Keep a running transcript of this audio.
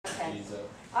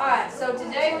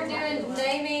doing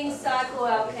naming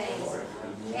cycloalkanes.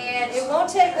 And it won't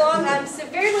take long. I'm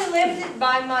severely limited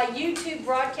by my YouTube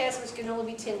broadcast, which can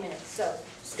only be 10 minutes. So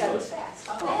just got to be fast.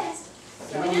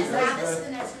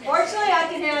 Fortunately, I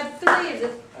can have 3 of the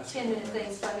 10-minute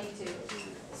things if I need to.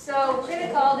 So we're going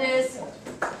to call this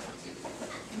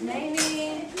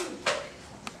naming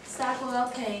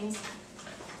cycloalkanes.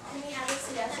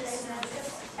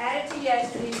 Add it to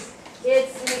yesterday's.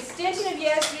 It's an extension of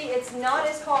yesterday. It's not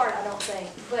as hard, I don't think,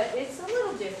 but it's a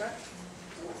little different.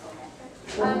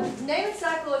 Naming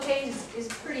cycloalkanes is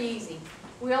pretty easy.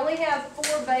 We only have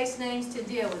 4 base names to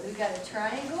deal with. We've got a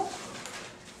triangle,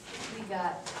 we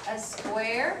got a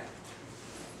square,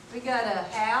 we got a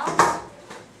house,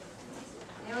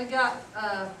 and we got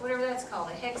whatever that's called,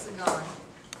 a hexagon.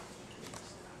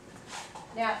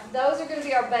 Now, those are going to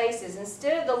be our bases.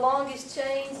 Instead of the longest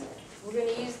chains, we're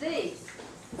going to use these.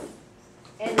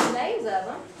 And the names of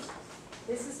them,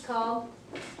 this is called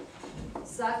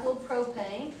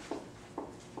cyclopropane.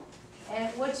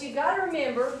 And what you got to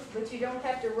remember, but you don't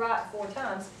have to write 4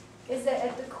 times, is that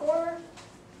at the corner,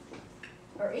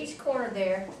 or each corner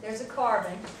there, there's a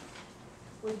carbon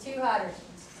with 2 hydrogens.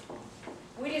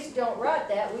 We just don't write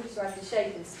that, we just write the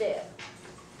shape instead.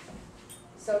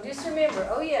 So just remember,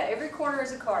 oh yeah, every corner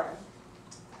is a carbon.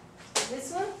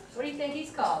 This one, what do you think he's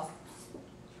called?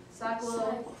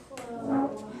 Cyclobutane.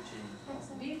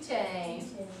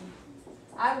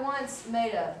 I once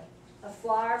made a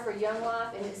flyer for Young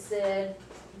Life and it said,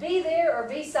 be there or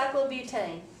be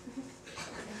cyclobutane.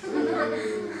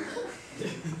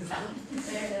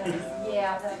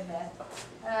 Yeah, I've done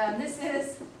that. This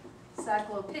is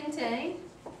cyclopentane.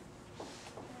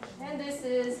 And this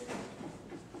is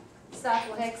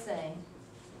cyclohexane.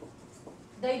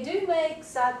 They do make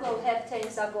cycloheptane,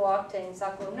 cyclooctane,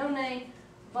 cyclononane,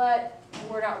 but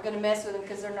we're not going to mess with them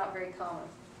because they're not very common.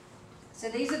 So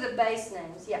these are the base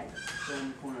names. Yeah. So in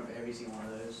the corner of every single one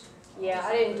of those? Yeah,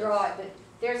 I didn't draw it, but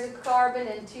there's a carbon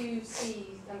and 2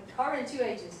 C's, carbon and 2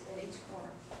 H's at each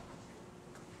corner.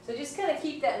 So just kind of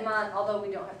keep that in mind, although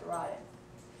we don't have to write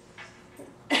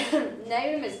it.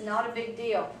 Name them is not a big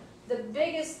deal. The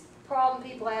biggest problem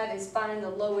people have is finding the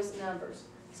lowest numbers.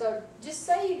 So just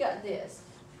say you got this,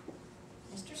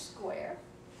 Mr. Square,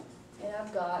 and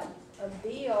I've got a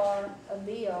BR, a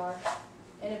BR,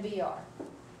 and a BR.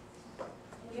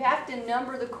 You have to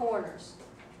number the corners.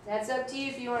 That's up to you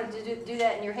if you want to do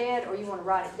that in your head or you want to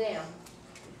write it down.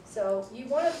 So you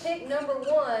want to pick number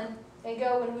 1 and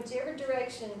go in whichever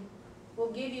direction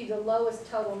will give you the lowest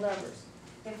total numbers.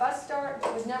 If I start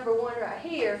with number 1 right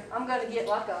here, I'm going to get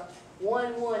like a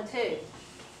 1, 1, 2.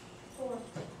 4.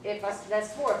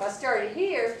 That's 4. If I started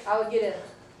here, I would get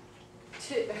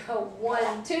a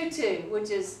 1, 2, 2, which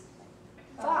is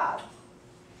 5.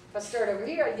 If I start over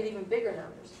here, I'd get even bigger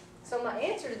numbers. So my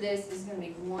answer to this is going to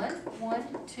be 1, 1,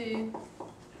 2,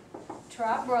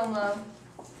 tribromo,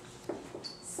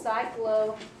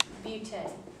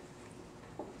 cyclobutane.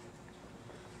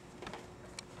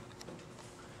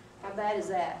 How bad is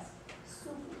that?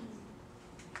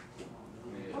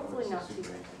 Hopefully not too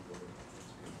bad.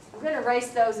 I'm going to erase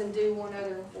those and do one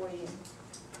other one for you.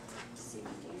 Let's see if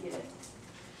we can get it.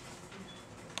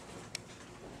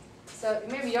 So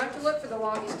remember, you don't have to look for the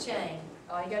longest chain.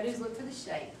 All you got to do is look for the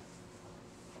shape.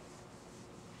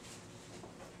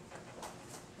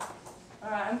 All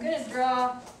right, I'm going to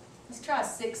draw, let's try a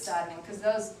 6-sided one because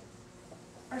those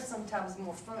are sometimes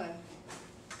more fun.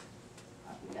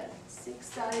 I've got a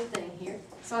 6-sided thing here.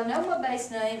 So I know my base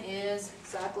name is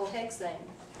cyclohexane.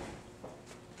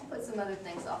 I'll put some other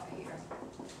things off of here.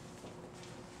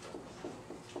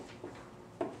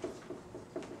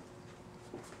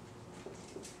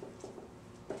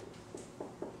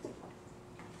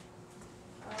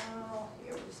 Oh,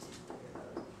 here we just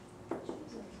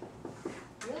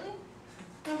really?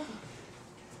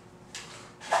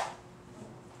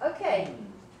 Okay.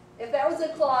 If that was a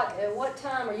clock, at what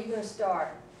time are you going to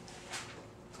start?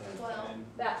 12.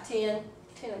 About 10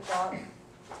 o'clock.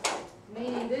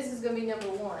 Meaning this is going to be number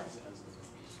 1.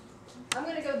 I'm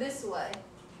going to go this way.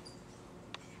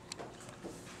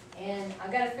 And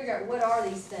I've got to figure out what are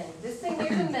these things. This thing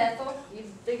here's a methyl. You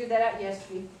figured that out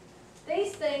yesterday.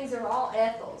 These things are all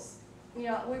ethyls. You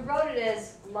know, we wrote it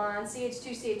as line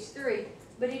CH2, CH3,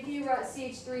 but if you write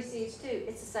CH3, CH2,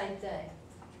 it's the same thing.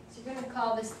 So you're going to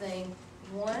call this thing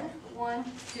 1, 1,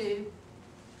 2,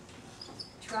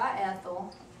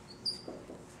 triethyl,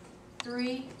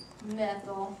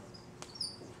 3-methyl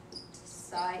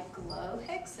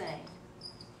cyclohexane.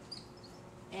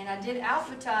 And I did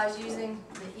alphabetize using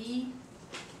the E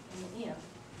and the M.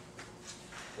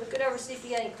 Look it over, see if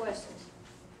you got any questions.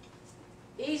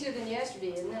 Easier than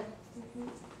yesterday, isn't it?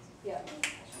 Yeah,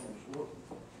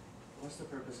 What's the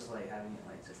purpose of like having it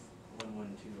like 1,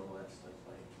 1, 2, all that stuff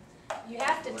like? you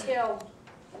have to tell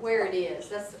where it is.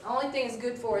 That's the only thing it's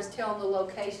good for, is telling the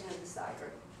location of the cycle.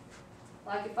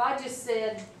 Like if I just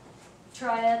said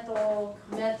triethyl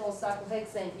methyl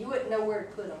cyclohexane, you wouldn't know where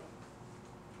to put them.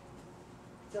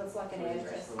 So it's like an Or is it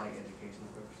address, just for like educational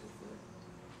purposes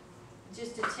for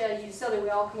just to tell you, so that we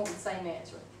all come up with the same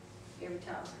answer every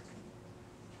time.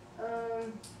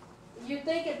 You're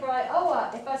thinking probably, oh,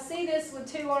 if I see this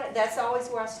with 2 on it, that's always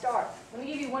where I start. Let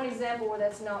me give you one example where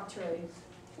that's not true.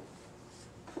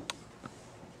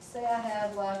 Say I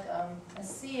have like a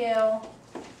Cl,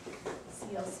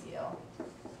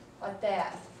 like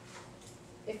that.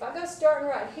 If I go starting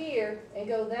right here and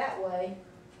go that way,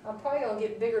 I'm probably going to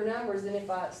get bigger numbers than if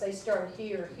I say start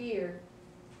here or here.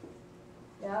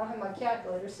 Now I don't have my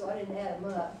calculator, so I didn't add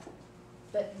them up.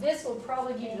 But this will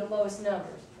probably give you the lowest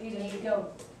numbers. Either you go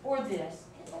or this.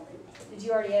 Did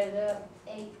you already add it up?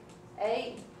 8.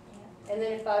 8? And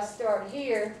then if I start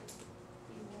here,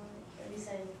 What do you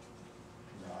say?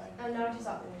 9. no, just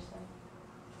not finish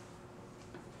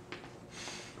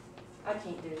I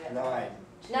can't do that. 9.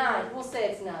 9, we'll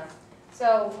say it's 9.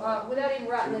 So, without even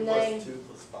writing the 2 name, plus 2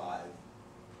 plus 5.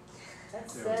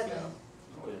 that's There we 7. go.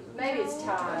 Maybe it's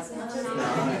tied.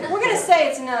 it? We're going to say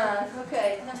it's 9,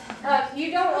 okay.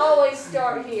 You don't always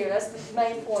start here, that's the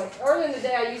main point. Earlier in the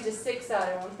day I used a 6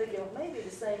 item, I'm thinking, well, maybe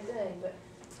the same thing, but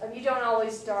you don't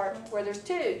always start where there's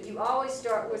 2. You always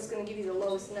start where it's going to give you the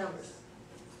lowest numbers.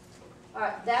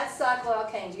 Alright, that's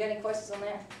cycloalkanes. You got any questions on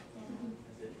that?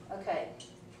 That's it. Okay.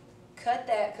 Cut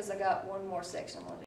that because I got one more section I want to do.